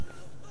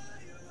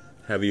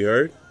Have you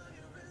heard?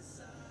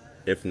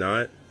 If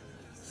not,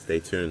 stay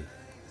tuned.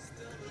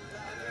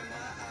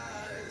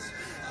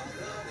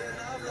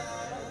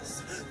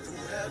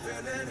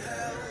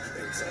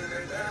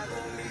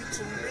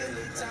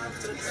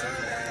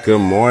 Good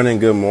morning,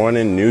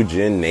 New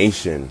Gen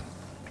Nation.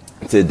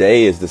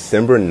 Today is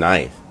December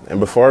 9th. And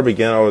before I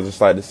begin, I would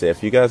just like to say,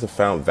 if you guys have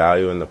found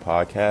value in the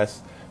podcast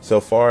so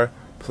far,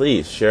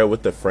 please share it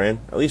with a friend,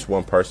 at least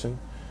one person.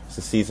 It's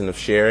a season of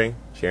sharing.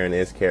 Sharing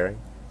is caring.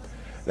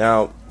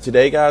 Now,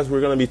 today, guys, we're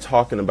going to be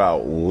talking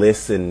about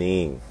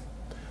listening.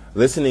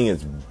 Listening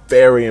is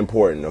very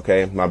important,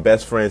 okay? My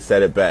best friend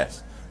said it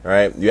best, all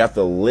right? You have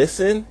to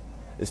listen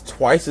is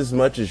twice as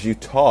much as you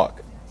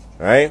talk,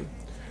 all right?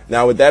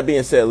 Now, with that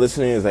being said,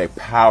 listening is a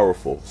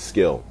powerful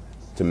skill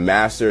to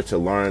master, to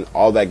learn,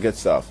 all that good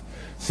stuff.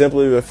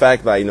 Simply the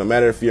fact that no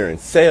matter if you're in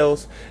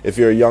sales, if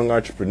you're a young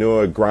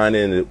entrepreneur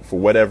grinding for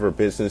whatever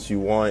business you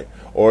want,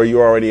 or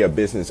you're already a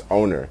business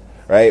owner,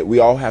 right? We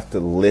all have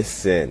to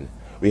listen.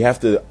 We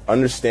have to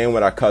understand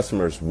what our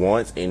customers'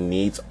 wants and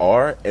needs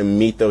are and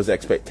meet those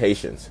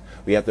expectations.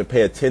 We have to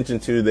pay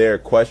attention to their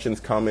questions,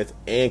 comments,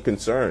 and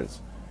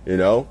concerns,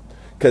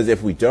 because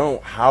if we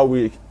don't,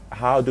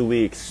 how do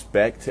we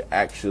expect to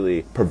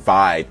actually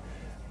provide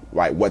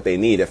what they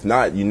need? If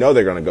not,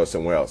 they're going to go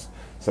somewhere else.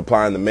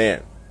 Supply and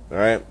demand. All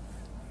right.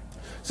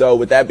 So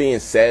with that being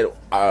said,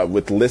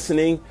 with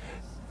listening,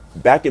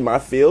 back in my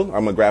field,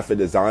 I'm a graphic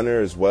designer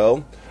as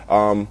well.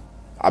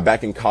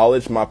 Back in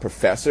college, my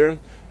professor,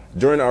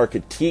 during our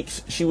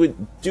critiques, she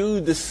would do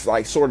this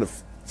sort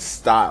of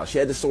style. She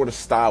had this sort of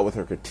style with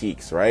her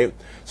critiques, right?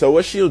 So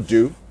what she'll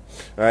do,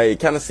 right, it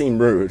kind of seemed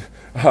rude,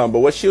 but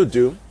what she'll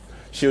do,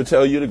 she'll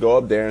tell you to go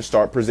up there and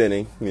start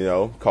presenting,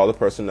 call the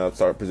person up,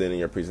 start presenting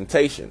your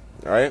presentation,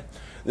 all right?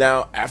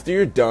 Now, after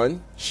you're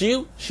done,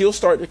 she'll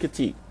start the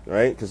critique,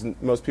 right? Because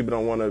most people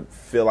don't want to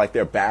feel like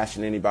they're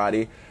bashing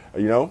anybody,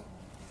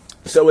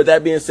 So with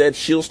that being said,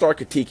 she'll start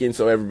critiquing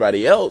so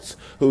everybody else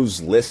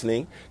who's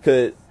listening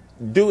could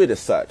do it as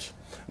such.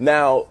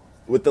 Now,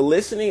 with the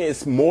listening,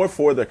 it's more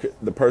for the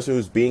person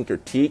who's being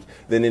critiqued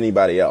than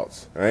anybody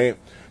else, right?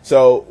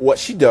 So what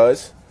she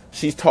does,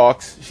 she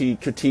talks, she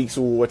critiques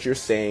what you're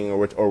saying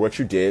or what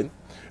you did,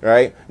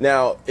 right?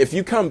 Now, if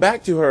you come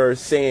back to her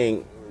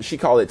saying, she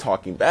called it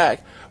talking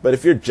back, but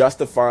if you're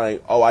justifying,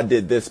 oh, I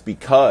did this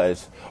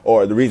because,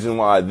 or the reason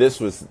why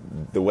this was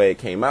the way it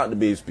came out to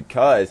be is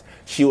because,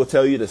 she will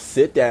tell you to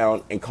sit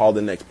down and call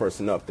the next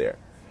person up there.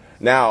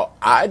 Now,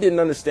 I didn't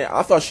understand.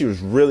 I thought she was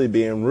really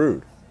being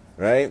rude,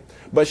 right?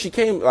 But she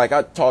came, I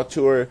talked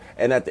to her,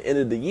 and at the end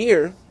of the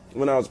year,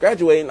 when I was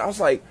graduating, I was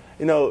like,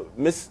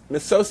 Miss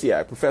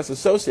Sosiak, Professor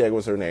Sosiak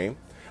was her name.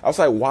 I was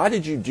like, why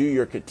did you do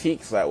your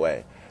critiques that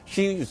way?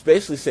 She was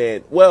basically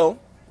saying, well,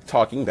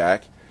 talking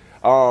back,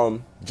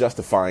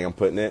 justifying, I'm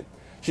putting it.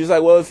 She's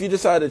like, well, if you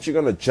decide that you're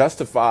going to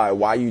justify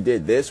why you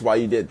did this, why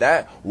you did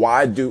that,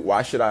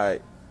 why should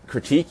I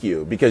critique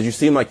you? Because you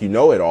seem like you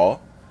know it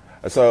all.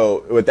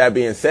 So with that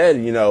being said,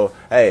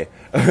 hey,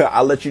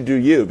 I'll let you do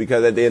you,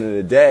 because at the end of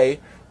the day,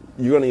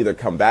 you're going to either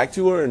come back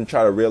to her and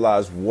try to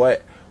realize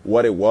what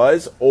it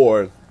was,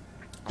 or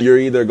you're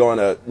either going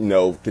to,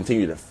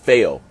 continue to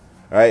fail.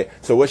 Right.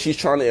 So what she's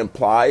trying to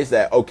imply is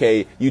that,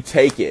 okay, you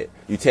take it.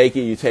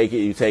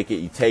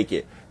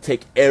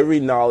 Take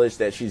every knowledge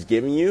that she's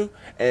giving you,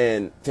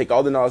 and take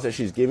all the knowledge that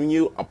she's giving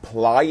you,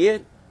 apply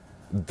it,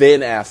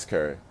 then ask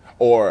her,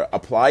 or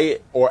apply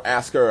it, or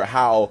ask her,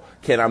 how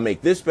can I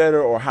make this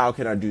better, or how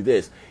can I do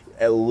this?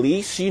 At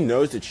least she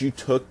knows that you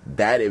took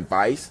that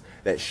advice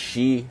that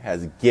she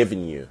has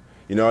given you.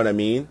 You know what I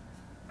mean?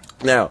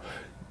 Now,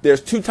 there's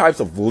two types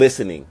of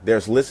listening.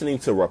 There's listening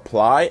to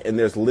reply, and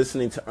there's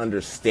listening to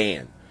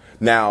understand.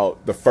 Now,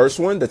 the first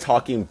one, the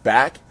talking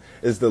back,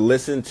 is the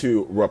listen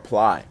to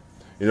reply.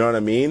 You know what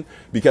I mean?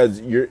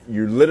 Because you're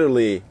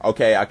literally,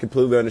 okay, I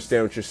completely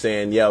understand what you're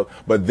saying, yeah,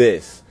 but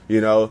this,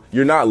 you're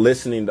not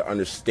listening to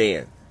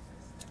understand.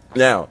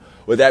 Now,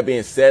 with that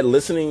being said,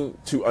 listening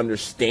to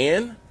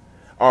understand,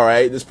 all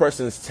right, this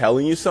person is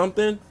telling you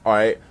something, all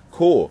right,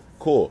 cool,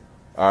 all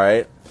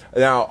right.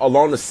 Now,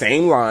 along the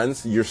same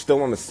lines, you're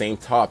still on the same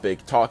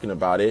topic, talking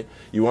about it.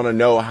 You want to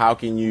know, how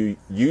can you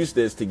use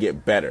this to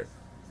get better,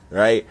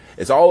 right?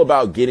 It's all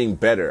about getting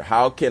better.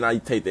 How can I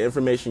take the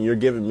information you're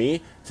giving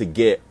me to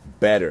get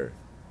better,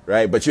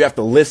 right? But you have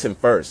to listen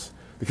first,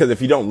 because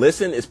if you don't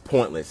listen, it's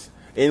pointless.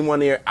 In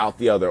one ear, out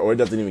the other, or it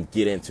doesn't even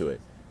get into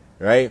it,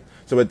 right?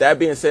 So with that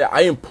being said,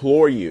 I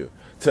implore you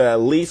to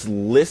at least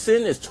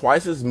listen as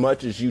twice as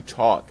much as you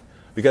talk,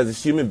 because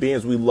as human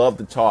beings, we love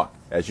to talk,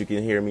 as you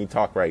can hear me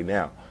talk right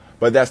now.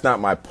 But that's not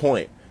my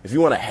point. If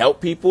you want to help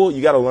people,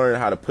 you got to learn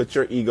how to put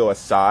your ego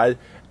aside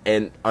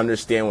and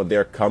understand where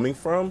they're coming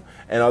from.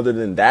 And other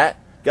than that,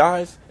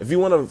 guys, if you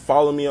want to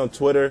follow me on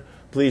Twitter,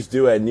 please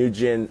do at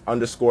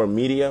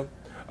newgen_media.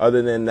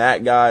 Other than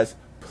that, guys,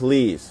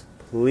 please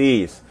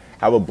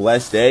have a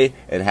blessed day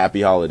and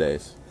happy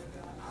holidays.